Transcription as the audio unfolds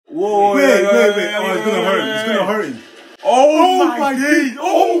Whoa, wait. Oh, it's gonna hurt. It's gonna hurt him. Oh my days.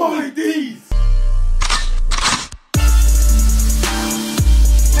 Oh my days.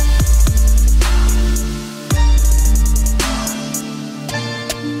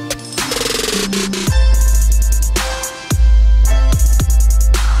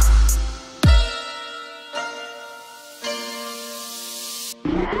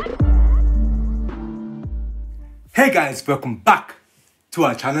 Hey guys, welcome back to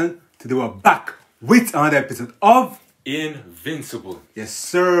our channel. Today we're back with another episode of Invincible. Yes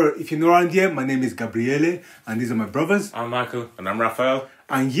sir, if you're new around here, my name is Gabriele and these are my brothers. I'm Michael. And I'm Raphael.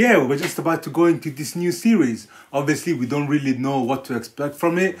 And yeah, we're just about to go into this new series. Obviously, we don't really know what to expect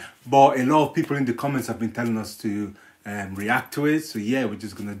from it, but a lot of people in the comments have been telling us to react to it. So yeah, we're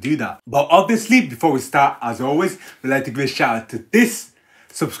just gonna do that. But obviously, before we start, as always, we'd like to give a shout out to this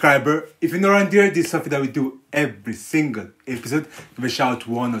subscriber. If you're not around here, this is something that we do every single episode. Give a shout out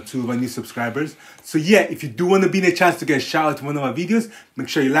to one or two of our new subscribers. So yeah, if you do want to be in a chance to get a shout out to one of our videos, make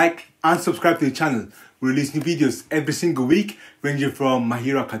sure you like and subscribe to the channel. We release new videos every single week, ranging from My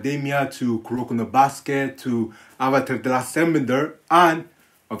Hero Academia to Kuroko no Basket to Avatar The Last Airbender and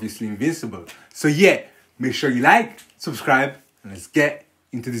obviously Invincible. So yeah, make sure you like, subscribe, and let's get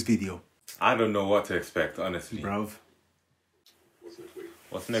into this video. I don't know what to expect, honestly. Bruv.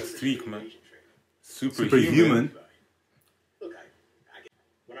 What's next week, man? Superhuman. Look,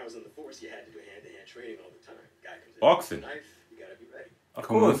 when I was in the force, you had to do hand-to-hand training all the time. Guy comes in Boxing. with a knife, you gotta be ready. Of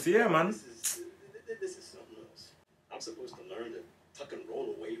course, yeah, man. This is something else. I'm supposed to learn to tuck and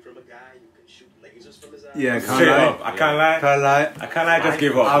roll away from a guy. You can shoot lasers from his eyes. Yeah, Straight up. I can't lie. I can't lie. Just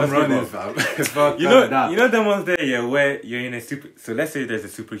give up. I'm Just give running, up. fam. You know them ones there, yeah, where you're in a super. So let's say there's a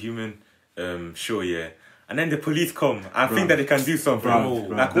superhuman show, yeah, and then the police come and think that they can do something. Bro,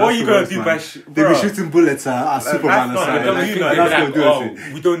 like, what are you gonna do by? They be shooting bullets at Superman or something.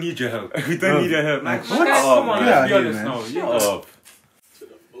 We don't need your help. We don't need your help. Like, Shut what? up, Come on, man. let's be Yeah, honest man. now. Shut up. To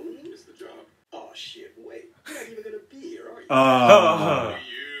the moon is the job. Oh shit! Wait, you're not even gonna be here, are you? You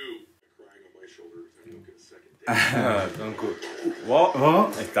crying on my shoulder if I don't get a second. Don't go. What? Huh?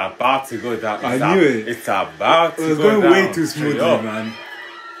 It's about to go down. I knew it. It's about to It was go going down. way too smoothly, Straight up. man.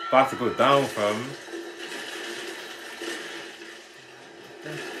 About to go down, fam.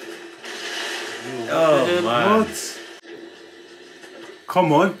 Oh man. What?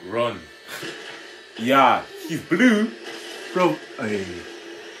 Come on, Run. Yeah, he's blue. bro. Hey.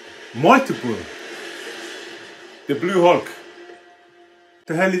 Multiple. The blue Hulk.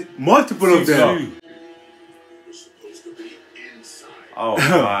 The hell is multiple of them? Blue. You're supposed to be inside. Oh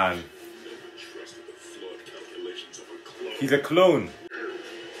man. Never trusted the flawed calculations of a clone. He's a clone.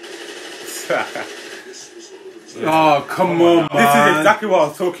 Oh, come on, This is man. exactly what I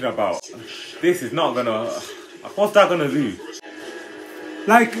was talking about. This is not gonna. What's that gonna do?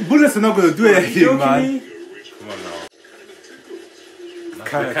 Like, bullets are not gonna do anything, man. Come on now.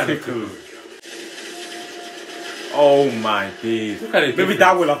 Kinda tickle. Oh my days. Look at it. Maybe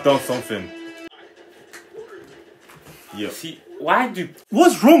that will have done something. Yeah. See, why do?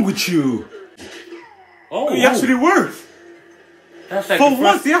 What's wrong with you? Oh, He actually works. That's like For the first,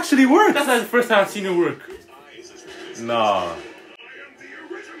 what? He actually worked. That's like the first time I've seen it work. Nah.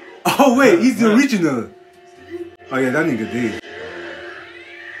 Oh wait, he's the original. Oh yeah, that nigga did.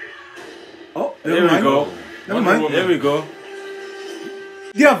 Oh, There never we mind. go. Never mind. There we go.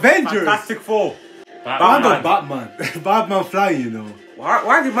 The Avengers. Fantastic Four. I got Batman. Batman. Batman flying, you know.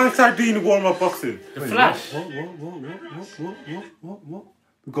 Why did man start doing warm-up boxing? The Flash. What?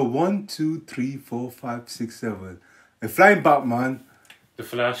 We got 1, 2, 3, 4, 5, 6, 7. A flying Batman, The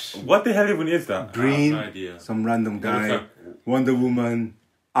Flash. What the hell even is that? Green, no idea. some random guy, like- Wonder Woman,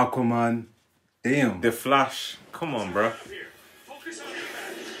 Aquaman. Damn. The Flash. Come on, bro.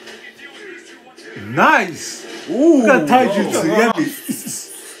 Nice. Ooh. Look at Taijutsu. Yeah, me.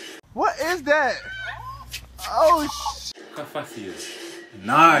 What is that? Oh, Look how fast he is.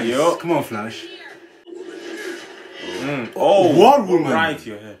 Nice. Yo. Come on, Flash. Oh, War Woman. Right to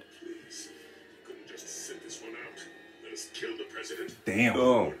your head. Couldn't just sit this one out. Let us kill the president. Damn.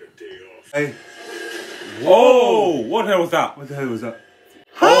 Oh. A day off. Hey, Whoa. What the hell was that? what the hell was that?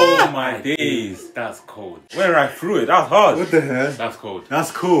 Oh my days. That's cold. Went right through it. That's hard. What the hell? That's cold.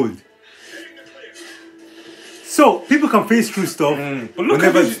 That's cold. So, people can face through stuff. But look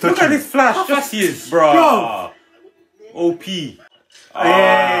whenever at it's this. Look at touching. this Flash. How fast he is. Bro. Bro. OP.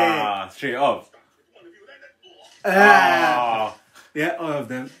 Ah, straight up. Ah. Yeah, all of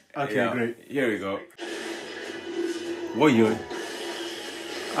them. Okay, Yeah. great. Here we go. What you?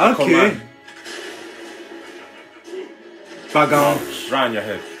 Come Okay. on. Bagon. Round your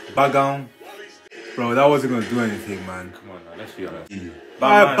head. Bagon. Bro, that wasn't gonna do anything, man. Come on now, let's be honest. Batman.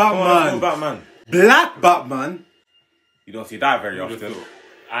 Come on, Batman. let's go Batman. Black Batman? You don't see that very often. Hey,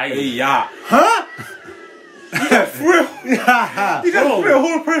 Aye. yeah. Huh? He just threw a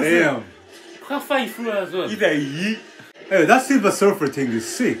whole person. Damn. Can't fight through it as well. He's a yeet. Hey, that Silver Surfer thing is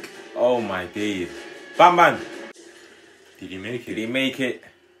sick. Oh my days. Batman. Did he make Did it? he make it?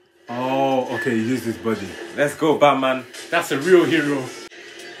 Oh, okay, he used his body. Let's go, Batman. That's a real hero.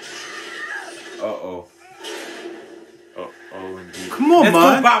 Uh-oh. Oh, indeed. Come on, Let's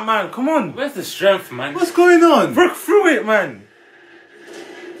man. go, Batman. Come on. Where's the strength, man? What's going on? Work through it, man.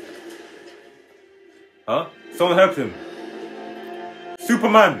 Huh? Someone helped him.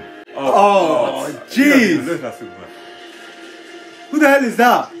 Superman. Oh, He doesn't even jeez. look like Superman. Who the hell is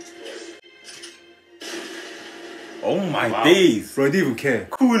that? Oh my Wow. days. Bro, I didn't even care.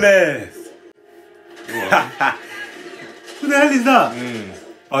 Cool ass. Who the hell is that?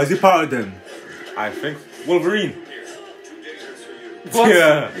 Oh, is he part of them? I think Wolverine. What?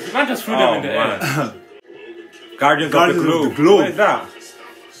 Yeah. The man just threw them in the air. Guardians Guardians of the Globe. of the Globe. What is that?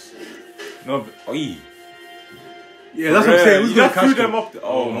 No. Oi. Yeah, that's what I'm saying. Who's You gonna just threw catch them them? up.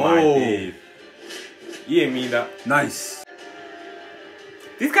 Oh my Oh. days. You ain't mean that. Nice.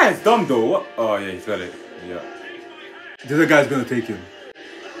 This guy is dumb though. What? Oh yeah, he's got it. Yeah. The other guy's gonna take him.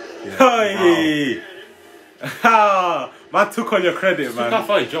 Hey. Ha! Man took all your credit, Look how man.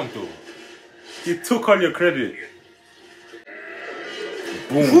 far he jumped though. He took all your credit.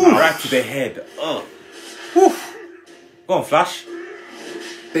 Boom! Right to the head. Go on, Flash.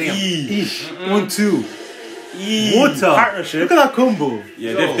 Damn. Eee. Eesh. 1, 2. Eee. Water. Partnership. Look at that combo.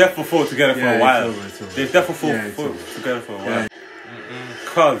 Yeah, they've definitely fought together for Yeah, a it's while. over, it's over. They've definitely Yeah, it's fought over. together for a while. Yeah.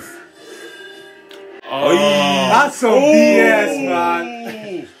 Cause. Oh, That's some BS,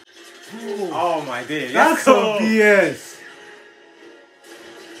 man. Oh my day. That's some BS.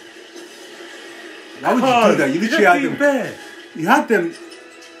 Why would you do that? You literally had them. Bad. You had them.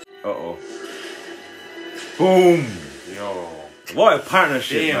 Uh-oh. Boom. yo. What a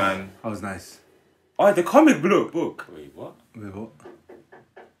partnership, Damn. man. That was nice. Oh, the comic book. Wait, what? Wait, what?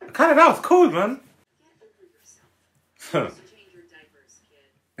 Kind of, that was cool, man.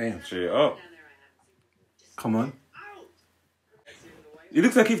 Damn. Straight up. Come on. It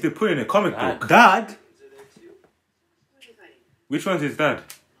looks like if they put in a comic book. Dad? Which one's his dad?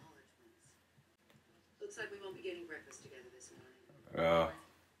 Looks like we won't be getting breakfast together this morning.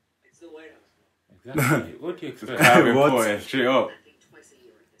 It's the White House. Exactly. What do you expect? How What? important, straight up. I think twice a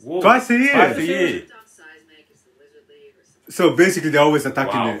year at this Whoa. Twice a year. Twice a year. Doc Seismic, it's the Lizard League or something. So basically, they're always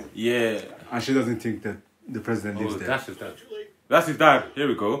attacking Wow. it. Yeah. And she doesn't think that the president Oh, lives there. that's his dad. That's his dad. Here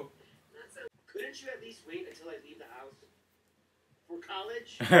we go. Couldn't you at least wait until I leave the house? For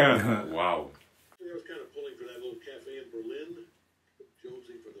college? Wow. I was kind of pulling for that little cafe in Berlin.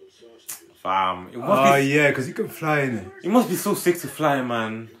 Jonesing for those sausages. Fam. Oh, yeah, because you can fly in it. It must be so sick to fly,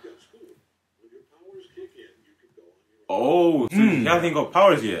 man. You've got school. When your powers kick in, you can go on your Oh, so he hasn't got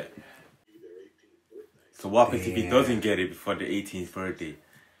powers yet. their 18th birthday. So what happens if he Damn. doesn't get it before the 18th birthday?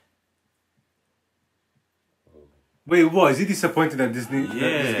 Wait, what? Is he disappointed that this, that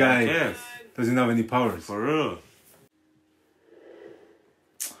this guy yes. doesn't have any powers? For real.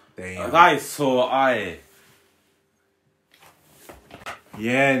 Damn. That is so eye.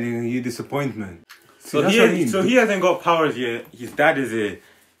 Yeah, you disappointment. See, So that's what I mean. he hasn't got powers yet. His dad is a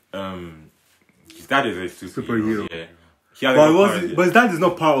Superhero. Yeah. He hasn't got powers But, yet. but his dad is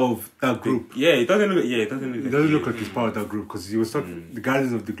not part of that group. Yeah, it doesn't look. Yeah, it doesn't look. It doesn't look like he's part of that group because he was talking the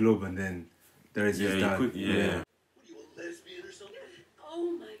Guardians of the Globe and then there is Yeah, his he dad. could. Yeah. What are you, a lesbian or something?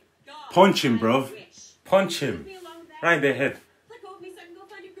 Oh my god. Punch him, bruv. Punch him right in the head. Let go of me so I can go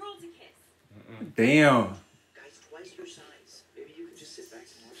find a girl to kiss. Damn. Guys twice your size. Maybe you could just sit back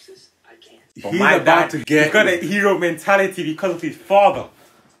and watch this. I can't. But He's my about dad, to get. he's got a hero mentality because of his father.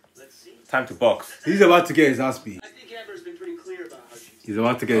 Let's see. Time to box. He's about to get his ass beat. I think Amber's been pretty clear about how she He's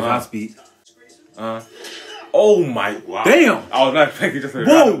about to get his ass beat. Oh my! Wow. Damn. I was not expecting just a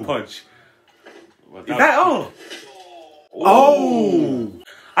Whoa. random punch. Is that all? Oh.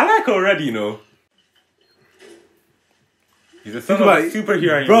 I like her already, you know. He's a son Think of a about it.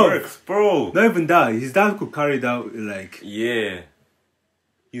 superhero and he Bro. works, bro. Not even that. His dad could carry it out like. Yeah.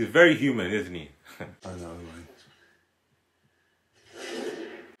 He's very human, isn't he? I don't know, man.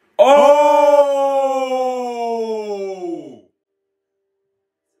 Oh!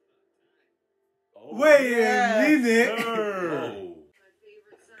 Wait a minute. Sir.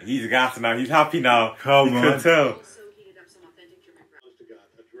 He's gassing now. He's happy now. Come you on. can tell. Also heated up some authentic German bread. Honest to God,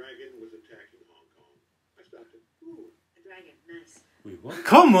 a dragon was attacking Hong Kong. I stopped it. Ooh, a dragon. Nice. Wait, what?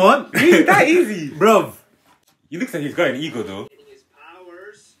 Come on. Really, that easy. Bruv. He looks like he's got an ego though. getting his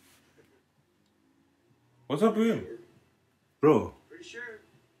powers. What's up with him? Bro. Pretty sure.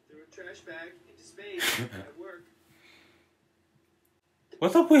 Threw a trash bag into space at work.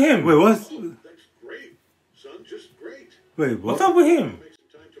 What's up with him? Wait, what's... That's great, son. Just great. Wait, what? What's up with him? Make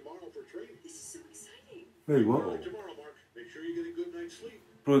some time tomorrow for training. This is so exciting. Wait, what? Tomorrow, Mark. Make sure you get a good night's sleep.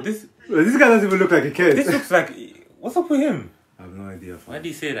 Bro, this This guy doesn't even look like a kid. looks like... What's up with him? I have no idea, Why fam. do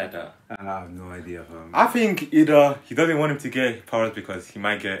you say that? Though? I have no idea, fam. I think either he doesn't want him to get powers because he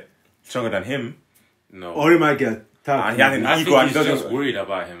might get stronger than him. No. Or he might get tapped. And he has an I ego think and he's he just doesn't... worried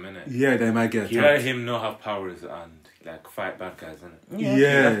about him, innit? Yeah, they might get He let tapped. him not have powers and like fight bad guys, innit?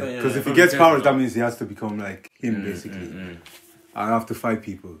 Yeah, because if he gets powers, that means he has to become like him, basically. And have to fight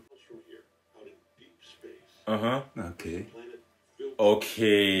people. From here, out in deep space, Uh-huh. Okay. planet filled.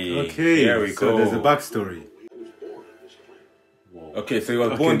 Okay. Okay, There we so go. there's a backstory. He was born on this planet. Okay, so he was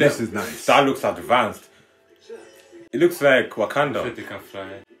Okay, born this there. is nice. That looks advanced. Exactly. It looks like So Wakanda. they can fly.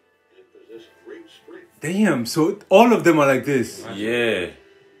 And possess great strength. Damn, so all of them are like this. Yeah. Leave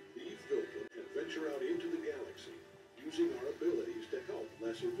Filter and venture out into the galaxy, using our abilities to help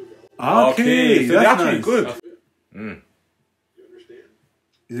lesser developed. Okay, so they're that's actually nice. good. You understand?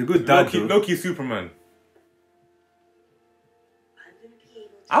 He's a good dad, though. Loki Superman. I'm gonna be able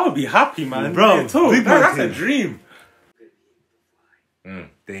to. I would be happy, man. Bro, Yeah, too. big man That's a thing. dream.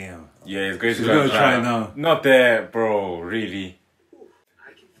 Damn. Yeah, it's great She's to gonna try now. Not there, bro. Really. I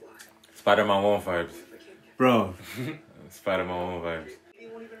can fly. Spider-Man 1 vibes. Bro. Spider-Man 1 vibes.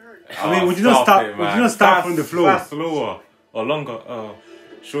 It won't even hurt. I mean, would you not start- would you not start from the floor? Start slower or longer,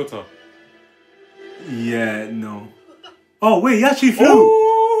 shorter. Yeah, no. Oh, wait, he actually flew.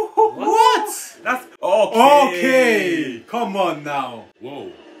 Ooh, What? That's okay. Okay. Come on now.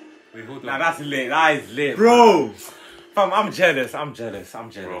 Whoa. Wait, hold on. Nah, that's lit. That is lit, Bro. man. Fam, I'm jealous. I'm jealous. I'm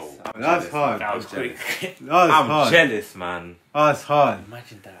jealous. Bro, I'm that's jealous. hard. that was I'm jealous. quick. That's I'm hard. jealous, man. That's hard.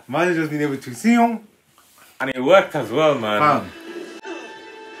 Imagine that. Man just being able to see him. And it worked as well, man. Bam.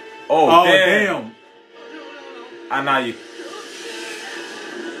 Oh, Oh, damn. damn. And now you.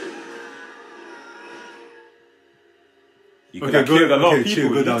 You could Okay, have go- killed a lot of okay, chill, people.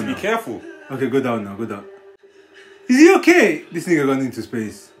 go You need down to be now. careful. Okay, go down now, go down. Is he okay? This nigga gone into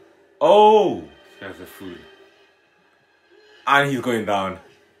space. Oh. This guy's a fool. And he's going down.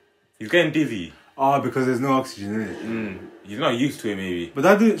 He's getting dizzy. Oh, because there's no oxygen in it. He's not used to it, maybe. But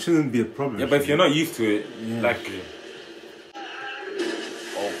that shouldn't be a problem. Yeah, but if you're not used to it, Yeah. like.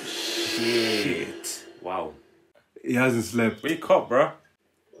 Oh, shit. Wow. He hasn't slept. Wake up, bruh.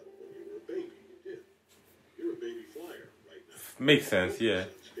 But when you were a baby, you did. You're a baby flyer right now. Makes sense, yeah.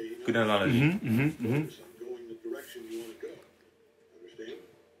 Staying Good analogy. focus on going the direction you want to go.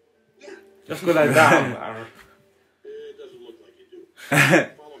 Understand? Just go like that. It doesn't look like you do.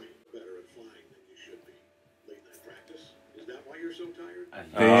 Follow me. Better at flying than you should be. Late night practice? Is that why you're so tired?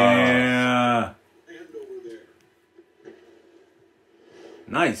 Yeah. Hand over there.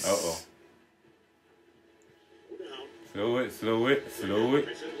 Nice. Uh-oh. Go down. Slow it, slow it, slow it.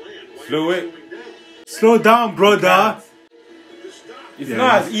 I said land. Why Slow are you it. slowing down? Slow down, brother. Just stop. It's Yeah,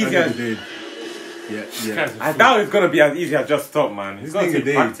 not as this easy nigga as. did. Yeah, This yeah. guy's a I fool. doubt it's gonna be as easy as just stop, man. It's This gonna nigga take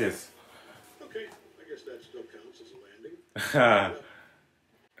did. practice. Okay, I guess that still counts as a landing. Nah,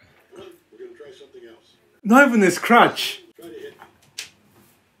 Come on, we're gonna try something else. Not even a scratch. Try to hit me.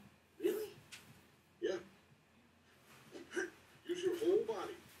 Really? Yeah. Use your whole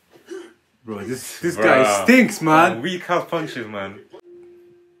body. Bro, this Bruh. guy stinks, man. Weak house punches, man.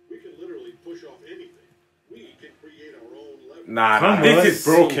 We can literally push off anything. We can create our own level. Nah, Come nah, this on. is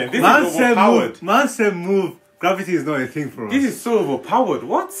broken. This Man is said overpowered. move. Man said move. Gravity is not a thing for us. This is so overpowered.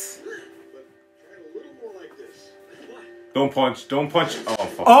 What? But try a little more like this. Don't punch. Don't punch. Oh,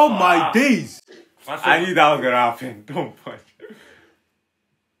 fuck. Oh my days. I knew that was gonna happen. Don't punch.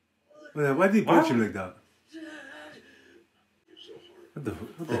 Why did he punch him like that? You're so hard.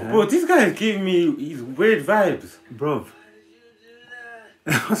 What the hell? Bro, this guy is giving me these weird vibes. Bro.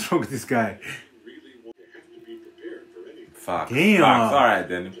 What's wrong with this guy? You really want to have to be prepared for anything. Fuck. Damn. Facts. Alright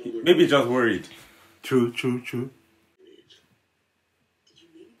then. Maybe just worried. True, true, true. Needs. Did you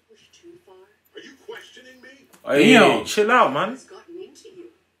maybe push too far? Are you questioning me? Hey, Damn. chill out, man. What's gotten into you?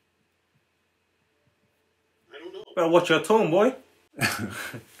 I don't know. Better watch your tone, boy. Not getting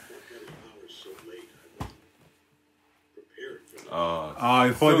powers so late. I wasn't prepared for that. Oh, Oh,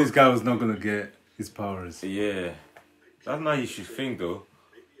 I thought this guy was not gonna get his powers. yeah. That's not how you should think, though.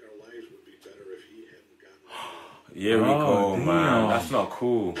 Maybe our lives would be better if he hadn't gotten Here we Oh, go, man. damn. That's not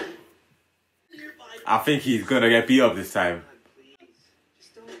cool. I think he's gonna get beat up this time. Please,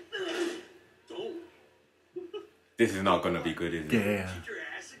 just don't. Don't. This is not gonna be good, is it? Yeah. Your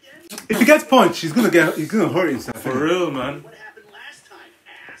ass again? If he gets punched, he's gonna hurt himself. For real, man. What happened last time,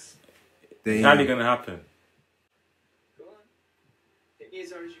 ass? It's hardly Damn. gonna happen.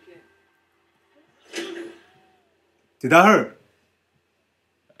 Did that hurt?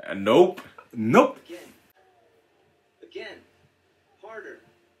 Nope. Nope. Again. Harder.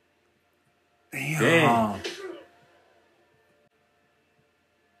 Damn.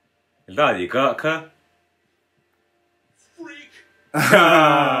 Is that all you got, cuh? Freak!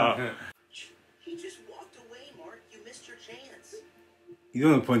 He just walked away, Mark. You missed your chance. You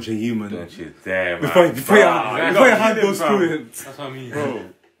don't punch a human. Don't you dare, man. Before your hand kill goes him, through fam. it. That's what I mean. Bro.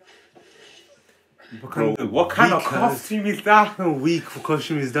 Bro, what kind of costume is that? How weak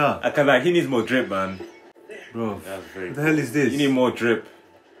costume is that? I can like, he needs more drip, man. Bro, That's very what the hell is this? You need more drip.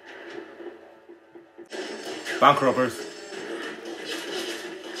 Bank robbers.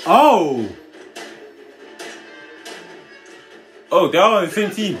 Oh! Oh, they're all on the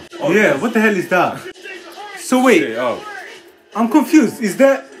same team. Oh, Yeah, what the hell is that? So wait, shit, oh. I'm confused. Is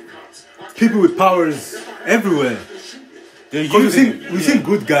there people with powers everywhere? They're Because using we've seen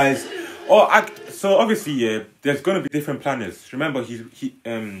good guys. Oh, so obviously, yeah, there's gonna be different planets. Remember,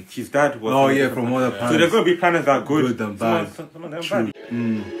 his dad was. Oh from a yeah, different from planet. other So planets. there's gonna be planets that are good, Good and bad. Some of them True.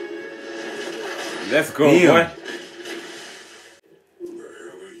 bad. Let's go, Damn. boy. Who the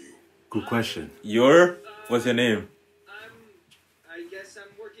hell are you? Good question. What's your name? I guess I'm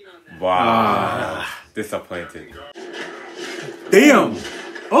working on that. Wow, disappointed. Damn.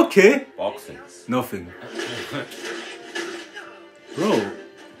 Okay. Boxing. Nothing.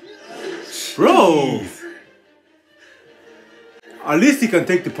 Bro. At least he can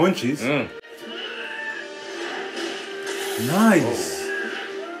take the punches. Nice.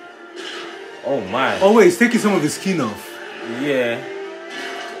 Oh my. Oh wait, he's taking some of the skin off. Yeah.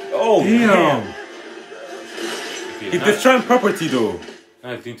 Oh Damn. He's destroying property though.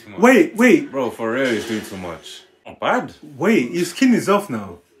 That's doing too much. Wait. Bro, for real, he's doing too much. Not bad. Wait, his skin is off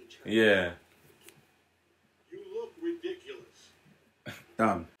now. Yeah. You look ridiculous.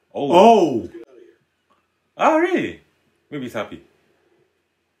 Damn. Oh. Oh. Get out of here. Oh, really? Maybe he's happy.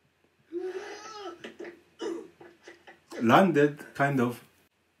 Landed, kind of.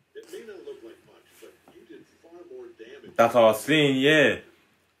 It may not look like much, but you did far more damage. That's what I was saying, yeah.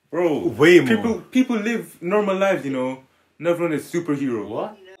 Bro, Way more. People live normal lives, you know. Never known a superhero.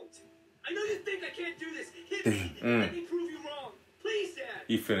 What? I know you think I can't do this. Hit me. Let me prove you wrong. Please, Dad.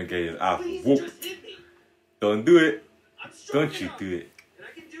 He finna get his ass Please whooped. just hit me. Don't do it. I'm strong Don't you enough, do it. And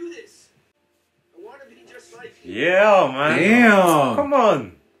I can do this. I want to be just like you. Yeah, man. Damn. Come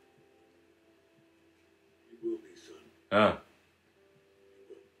on. You will be, son.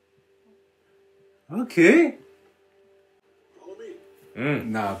 Okay. Follow me.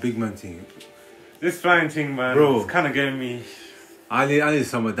 Nah, big man thing. This flying thing, man, Bro. it's kind of getting me. I need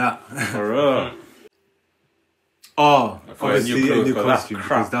some of that. For real. Oh, For a new obviously a clothes, new 'cause that's costume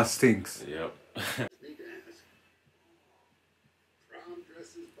crap. because that stinks. Yep. Need to ask. Prom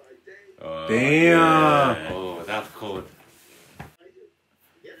dresses by day. Damn. Yeah. Oh, that's cold. I do.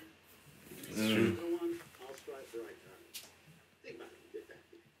 Yeah. No one. I'll strive for icon. Think about it. Get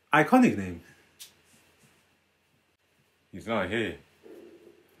back. Iconic name. He's not here.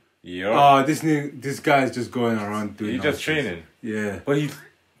 Yup. Oh, this guy is just going around doing. He's just nonsense. training. Yeah. But he's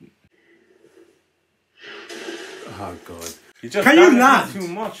Oh god. he just Can you dancing land too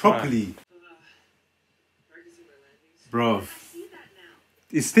much properly, Practicing my landings. bro? See that now.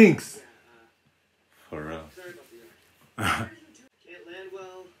 It stinks. Man. For real. Sorry about the eye. Can't land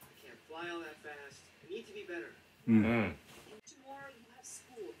well. I can't fly all that fast. I need to be better. Tomorrow you have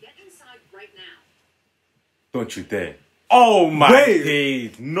school. Get inside right now. Don't you dare. Oh my Wait.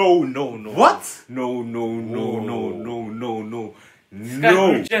 days. No. What? No. That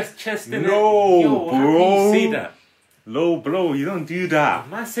No. just chesting No, it. Yo, how can bro. you say that? Low blow, you don't do that.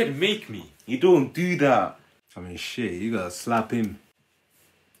 Man said make me. You don't do that. I mean, shit. You gotta slap him.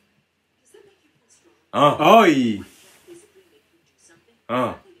 Does that make you feel strong? Oi. Physically make you do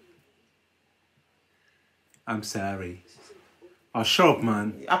something? I'm sorry. Oh, shut up,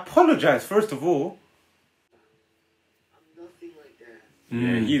 man. Apologize first of all. I'm nothing like that.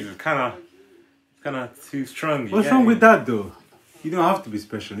 Yeah, he's kind of too strong. What's wrong with that, though? You don't have to be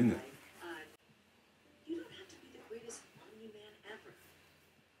special, innit? You don't have to be the greatest omni-man ever.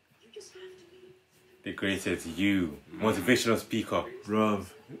 You just have to be. The greatest you, motivational speaker. Bruv.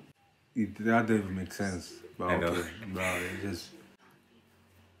 That don't even make sense. But I know. okay, bro, it just...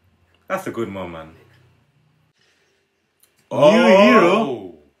 That's a good mom, man. New hero?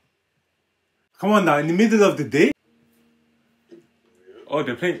 Oh. Come on now, in the middle of the day? Oh,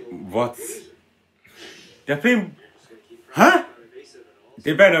 they're playing what? They're playing. Huh?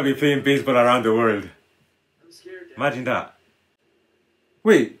 They better not be playing baseball around the world. I'm scared, Dad. Imagine that.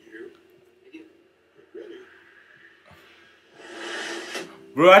 Wait.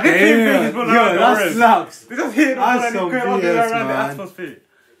 Bro, I didn't think Vegas ball Yo, around the that orange. slaps. They just hit the ball That's and some going all the way BS, around the man. Astros feet.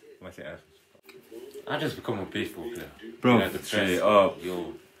 Am I saying Astros? I just become a baseball player. Bro, Like the straight best. up. Yo, you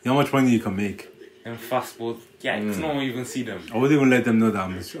know how much money you can make? them fastballs. Yeah, no one even see them. I wouldn't even let them know that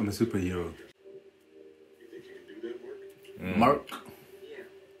I'm a superhero. You think you can do that, Mark? Mark.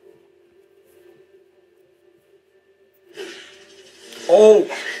 Oh!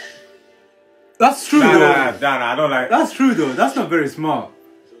 That's true Nah, though. I don't like. That's true though. That's not very smart.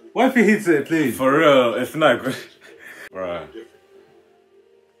 What if he hits it, please? For real, it's not good. Bruh.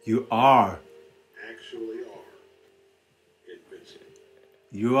 You are. Actually are invincible.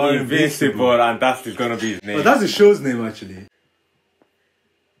 You are Invincible, and that's gonna be his name. Oh, that's the show's name actually.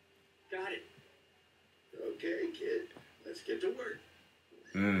 Got it. Okay, kid. Let's get to work.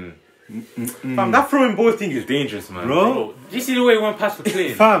 Fam, that throwing ball thing is dangerous, man. Bro. Bro, do you see the way he went past the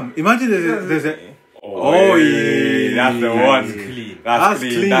plane? Fam, imagine there's a Oh, yeah, that's the one. Clean. That's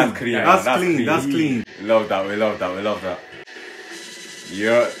clean. That's clean. That's man, clean. That's clean. We love that. We love that. We love that.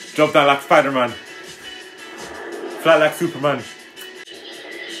 Yeah, drop down like Spider-Man. Fly like Superman.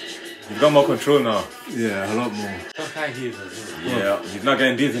 He's got more control now. Yeah, a lot more. Look how he is as well. Yeah, he's not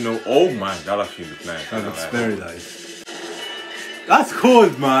getting dizzy no. Oh man, that actually looks nice. That looks very nice. That's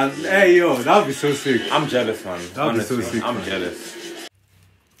cold, man. Hey, yo, that would be so sick. I'm jealous, man. That'd be so Honestly, sick, I'm man. jealous.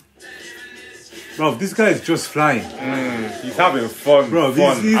 Bro, this guy is just flying. He's having fun. Bro,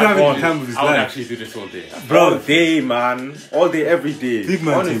 fun. he's having the time of his I would life. actually do this all day. All Bro, day, man. All day, every day. Big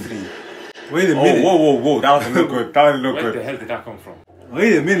man team. Honestly. wait a Oh, minute. whoa. That doesn't look good. That doesn't look Where the good. hell did that come from?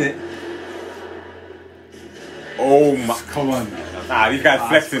 Wait a minute. Oh my. Come on. Nah, these guys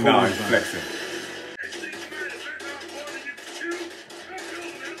flexing cold, now. He's man. flexing.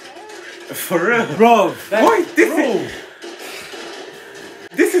 For real. Bro, Boy,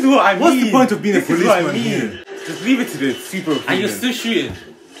 this is what I mean. what's the point of being a This is what I policeman mean. here? Just leave it to the super. And you're still shooting.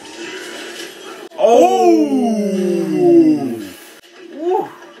 Oh! Woo.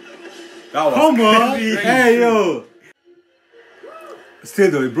 That was Come on. crazy. Hey, yo.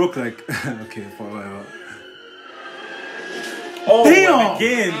 Still though, it broke like... okay, for whatever. Oh, Damn. and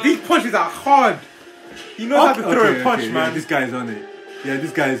again, these punches are hard. He knows how to throw a punch, yeah, man. this guy is on it. Yeah,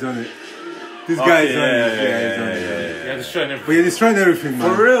 this guy is on it. This guy is on it. Yeah, he's on it. Yeah, destroying But everything. you're destroying everything,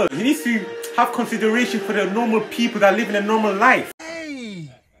 man. For real. He needs to have consideration for the normal people that live in a normal life.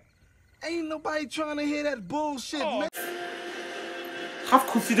 Hey, ain't nobody trying to hear that bullshit, man. Have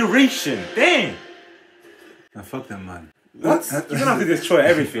consideration. Dang. Nah, fuck that, man. What? You don't have to destroy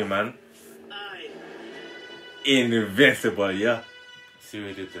everything, man. Invincible, yeah. See what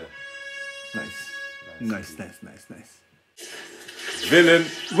he did there. Nice. Villain.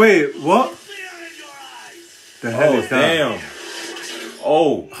 Wait, what? The hell Oh, is that? damn.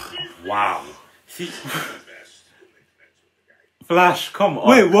 Oh. Wow. See? Flash, come on.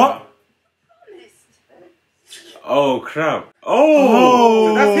 Wait, what? Oh, crap. Oh.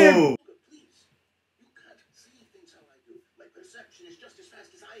 So that's him. Please, you can't see things how I do. My perception is just as fast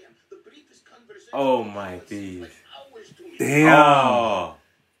as I am. The briefest conversation. Oh, my days. Hours to me. Damn. Oh.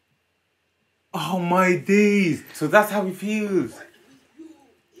 Oh my days. So that's how he feels.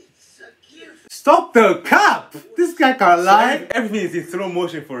 It's a gift. Stop the cap. This guy can't lie. Everything is in slow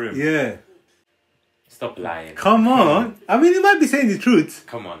motion for him. Yeah. Stop lying. Come on. I mean, he might be saying the truth.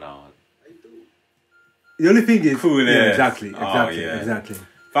 Come on now. The only thing is... Cool, yeah, yeah. exactly. Oh, yeah. Exactly.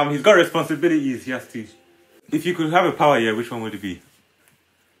 Fam, he's got responsibilities. He has to. If you could have a power, yeah, which one would it be?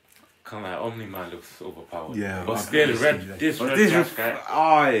 Come on, Omni-man looks overpowered. Yeah, But I've still, seen red, that. this But red this trash is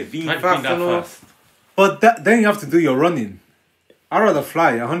guy. being Might be fast that and all. fast. But then you have to do your running. I'd rather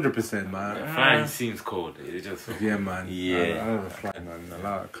fly 100%, man. Flying seems cold. It just... Yeah, man. Yeah. I'd rather fly, man.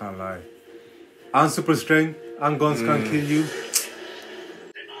 I can't lie. And super strength. And guns can't kill you.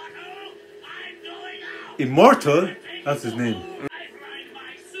 Immortal? That's his name.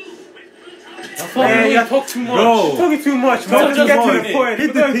 Yeah, you talk too much. Bro. Talking too much, man. Talk Just too get to much. the point. Hit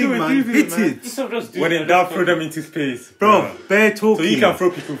People the don't thing, do it, man. do Hit man. it. Instead of just doing When in that, doubt, just throw them into space. Bro, Yeah. bare talking. So you can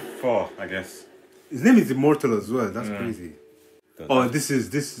throw people far, I guess. His name is Immortal as well. That's crazy. Oh, this is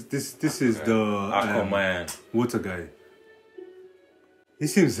the Aquaman. water guy. He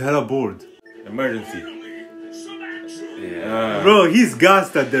seems hella bored. Emergency. Yeah. Bro, he's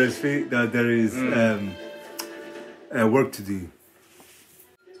gassed that there is work to do. Don't you do enough for the world?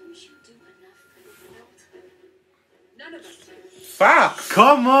 None of us do. Facts.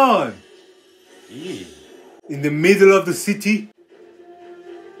 Come on! In the middle of the city.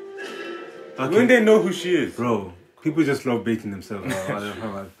 Okay. When they know who she is. Bro, people just love baiting themselves.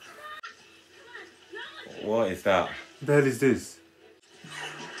 What What is that? the hell is this?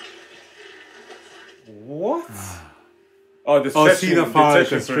 What? Oh, the stretching. see the far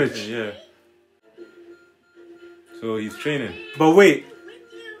stretching can stretch. Yeah. So he's training. But wait,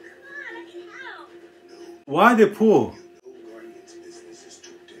 why are they poor?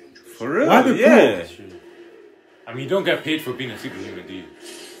 For real? Why the yeah. I mean, you don't get paid for being a superhuman, do you?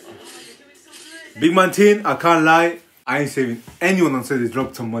 Big man thing, I can't lie. I ain't saving anyone until they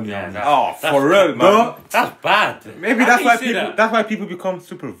drop some money on me. Oh, for real, man. Bro, That's bad. Maybe How that's can why you say people. that? That's why people become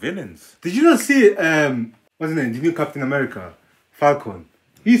super villains. did you not see what's his name? The new Captain America, Falcon.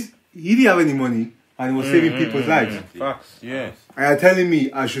 He didn't have any money and he was saving people's lives. Facts. Yeah. And you're telling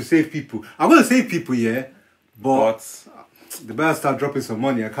me I should save people. I'm gonna save people, yeah. But But they better start dropping some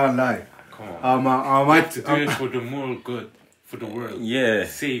money. I can't lie. Come on. I You might. have to do it for the moral good, for the world. yeah,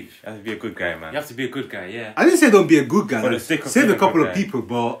 Save. you have to be a good guy, man. You have to be a good guy, yeah. I didn't say don't be a good guy. For the Like, sake of save being a a couple good of guy. people,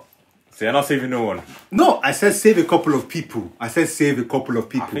 but So you're not saving no one. no, I said save a couple of people. I said save a couple of I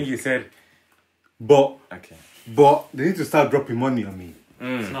people. think you said. But Okay. they need to start dropping money on me.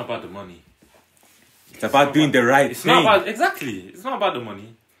 It's not about the money. It's about doing the right It's thing. not about, exactly. It's not about the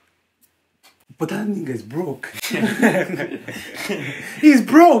money. But that nigga is broke. He's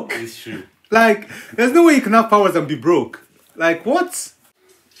broke. It's true. Like, there's no way you can have powers and be broke. Like, what?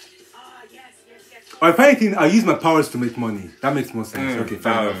 Or if anything, I use my powers to make money. That makes more sense. Okay, that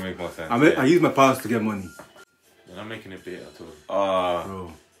fair would enough. make more sense. I use my powers to get money. You're not making it bait at all.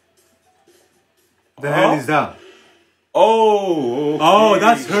 Bro. The hell is that? Oh, okay. Oh,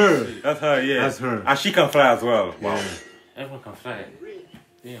 that's her. That's her, yeah. That's her. And she can fly as well. Wow. Yeah. Everyone can fly.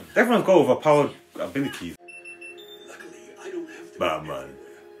 Damn. Everyone's got overpowered abilities. Luckily, I don't have to. Batman.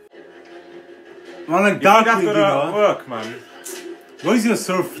 Man, like You think Darkwing, that's you gonna know? work, man? What is your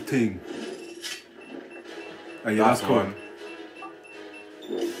surf thing? Oh, yeah, that's cool. one.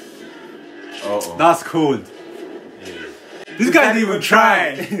 Uh-oh. That's cold. This guy didn't even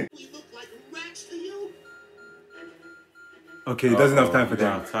try. We look like rats to you? Okay, he doesn't have time for You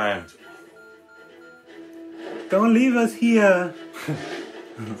don't that. have time. Don't leave us here.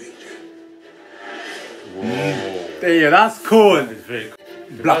 Whoa. Yeah, that's cold. It's very cool.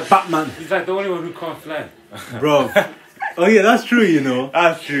 Black Batman, He's like the only one who can't fly. bro. Oh yeah, that's true, you know.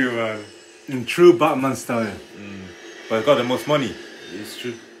 That's true, man. In true Batman style. But he's got the most money. It's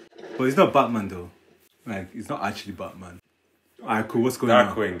true. But he's not Batman though. Like, he's not actually Batman. Alright, cool. What's going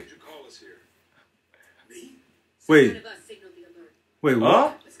on? Darkwing. You call us here. Me? Wait, One of us signaled the alert. wait, what?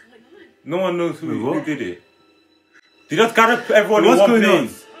 Huh? What's going on? No one knows who, Wait, what? who did it. They just gather everyone What's in one going on?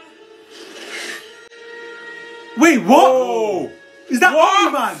 place. Wait, what? Oh! Is that What?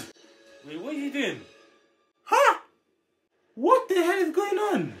 Omni-man? Wait, what are you doing? Huh? What the hell is going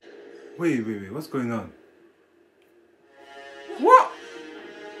on? Wait, what's going on? What?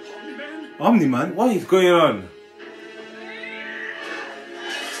 Omni-man? What is going on?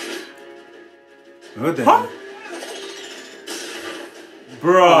 What the Huh? hell?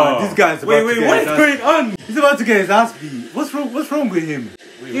 Bro. This guy's about Wait, to wait, get what his is ass- going on? He's about to get his ass beat. What's wrong with him?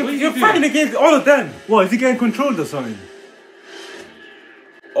 Wait, You're, what are you you're doing? fighting against all of them. What, is he getting controlled or something?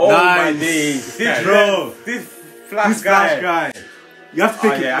 Oh Nice. my days. This Bro. This flash This guy. flash guy. You have to Oh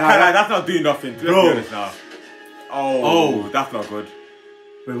take it. yeah, I can't lie, that's not doing nothing. Let's Bro. be honest now. Oh, that's not good.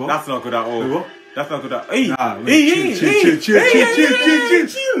 Wait, what? That's not good at all. Wait, what? That's not good at all. Hey, Nah, wait, hey, chill, hey, chill, hey, chill, hey, chill, hey, chill, hey,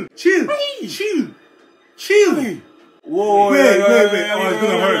 chill, hey, chill, chill. Whoa, Wait. yeah, Oh, yeah, it's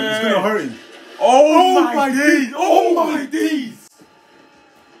gonna yeah, hurt. yeah, It's gonna yeah. hurt him. Oh, my days. days. Oh my days.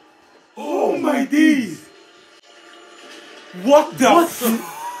 Oh my days. What the?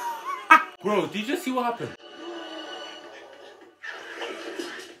 Bro, did you just see what happened?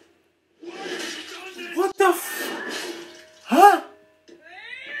 What the? Huh?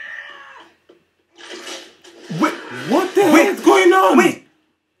 Wait, What the hell is going on? wait.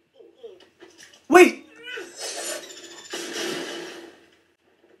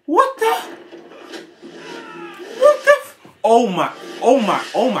 What the? What the? Oh my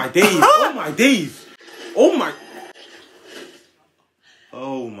days. Oh my days. Oh my.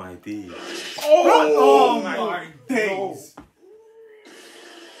 Oh my days. Oh my days.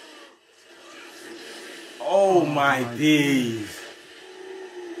 Oh my days.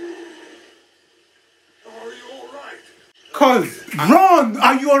 Are you alright? Cuz Run!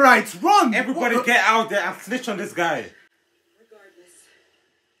 Are you alright? Run! everybody get out there and snitch on this guy. Regardless,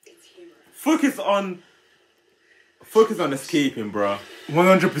 it's here. Focus on escaping, bro.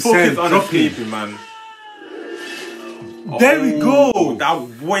 100%. Focus on Drop him. escaping, man. There we go. Oh, that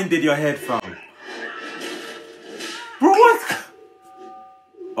winded your head from. Bro, what?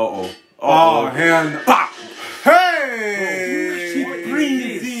 Uh-oh. Oh, hell. Bah! Hey! She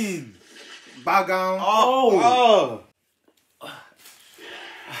breathed in. Back down.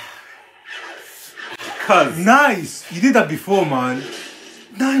 Cuz. Nice. You did that before, man.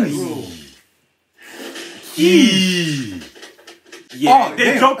 Nice. Yeah, Oh, they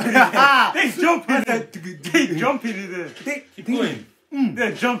damn. jumping in there. They jumping in there. They They jumping in there. Keep going.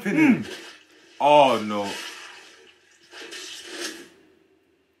 They're jumping in. Oh no.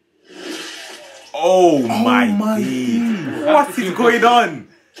 Oh my days. What is going on?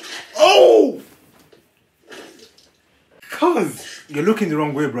 Oh! Cuz. You're looking the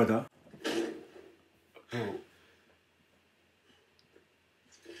wrong way, brother.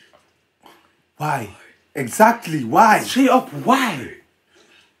 Why? Exactly, why? Straight up, why?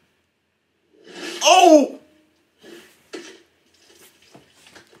 Oh!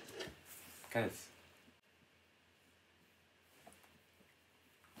 Guys.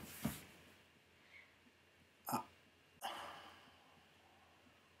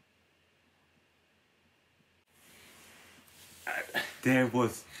 There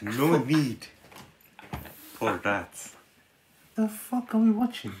was no need for that. The fuck are we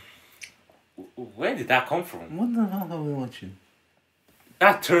watching? Where did that come from? What the hell are we watching?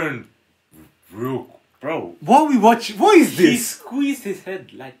 That turned real, bro. What are we watching? What is He this? squeezed his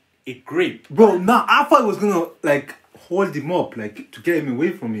head like a grape. Bro, nah, I thought I was gonna, like, hold him up, like, to get him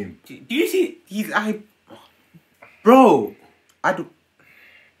away from him. Do you see his eye? Bro, I do.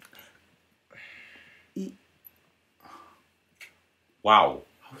 Wow.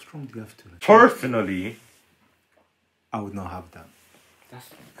 how strong do you have to? Like, Personally, I would not have that.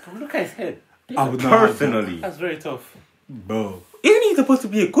 Bro, look at his head. I would not have personally, That's very tough. that. Bro. isn't he supposed to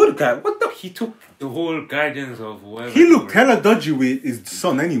be a good guy? What the? He took the whole guardians of whatever. He looked hella dodgy with his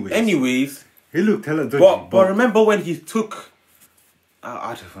son anyway. Anyways, He looked hella dodgy. but remember when he took?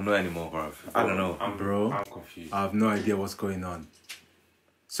 I don't know anymore, bro. I don't know. Bro. I'm confused. I have no idea what's going on.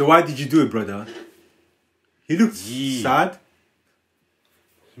 So why did you do it, brother? He looked Yeah. sad.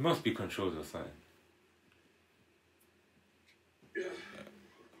 He must be controlled or something.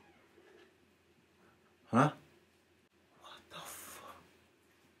 Huh?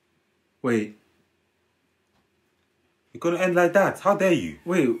 Wait, You're gonna end like that? How dare you?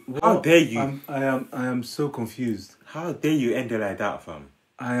 wait. What? How dare you? I am so confused. How dare you end it like that, fam?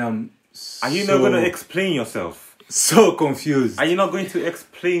 I am. Are you not gonna explain yourself? so confused? Are you not going to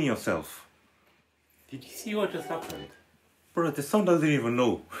explain yourself? Did you see what just happened? Bro, the son doesn't even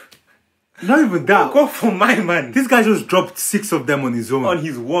know. Not even that. Go for my man. This guy just dropped 6 of them on his own. On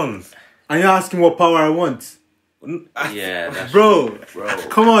his ones. And you're asking what power I want, Yeah, that's bro.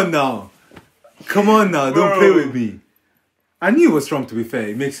 Come on now. Come on now. Don't Bro. play with me. I knew it was strong. To be fair,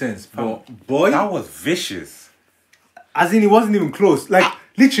 it makes sense. But boy, That was vicious. as in, it wasn't even close. Like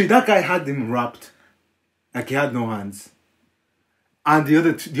literally, that guy had him wrapped, like he had no hands, and the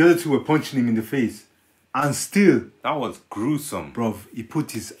other two were punching him in the face, and still, That was gruesome. bro, he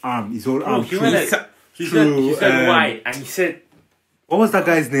put his arm, his whole Bro, arm he through. went like, he through, said why, and he said What was that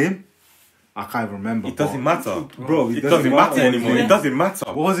guy's name? I can't remember. It doesn't but- matter. bro. It doesn't matter what his anymore. name- It doesn't matter.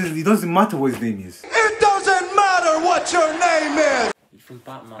 What was his? It doesn't matter what his name is. It doesn't matter what your name is. he's from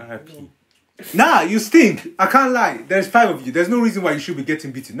Batman. RIP. Nah, you stink. I can't lie. There's 5 of you. There's no reason why you should be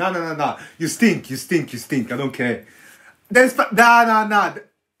getting beaten. Nah. You stink. You stink. You stink. I don't care. Nah.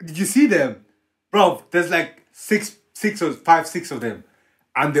 Did you see them? Bro, there's like 6 of them.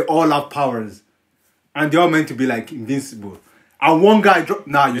 And they all have powers. And they're all meant to be like invincible. And one guy dropped.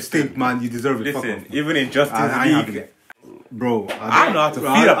 Nah, you stink, man. You deserve it. Fuck Listen, off. even in Justice I ain't having League, it. Bro, I don't know how to feel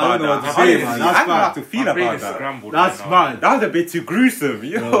I about don't know what that. to say, man. Honestly, That's I don't know how bad. to feel My brain about is that. scrambled That's right now. bad. That was a bit too gruesome, A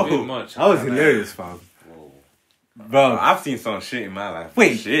yo. bit much. That was hilarious, fam. Bro, I've seen some shit in my life.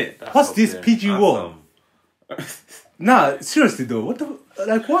 wait. Shit. What's up this there. PG That's war? some- Nah, seriously though. What the?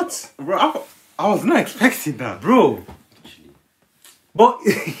 Like what? Bro, I was not expecting that. Bro. But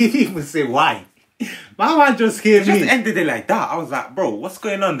he didn't even say why. My man just scared It just me. ended it like that. I was like, bro, what's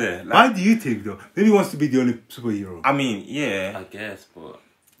going on there? Like, Why do you think though? Maybe he wants to be the only superhero. I mean, yeah. I guess, but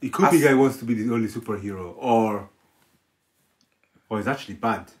It could be guy wants to be the only superhero, or it's actually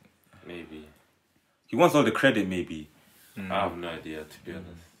bad. maybe. He wants all the credit, maybe. I have no idea, to be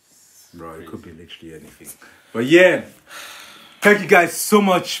honest. Bro, it could be literally anything. But yeah, thank you guys so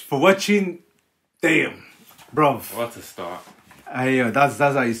much for watching. Damn, bro. What a start. That's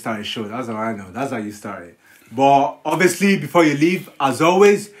how you start a show. That's how I know. That's how you start it. But obviously, before you leave, as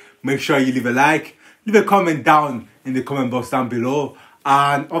always, make sure you leave a like, leave a comment down in the comment box down below,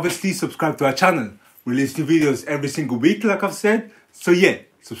 and obviously subscribe to our channel. We release new videos every single week, like I've said. So yeah,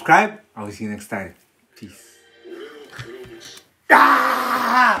 subscribe. I will see you next time. Peace.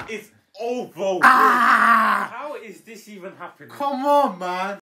 It's over. How is this even happening? Come on, man.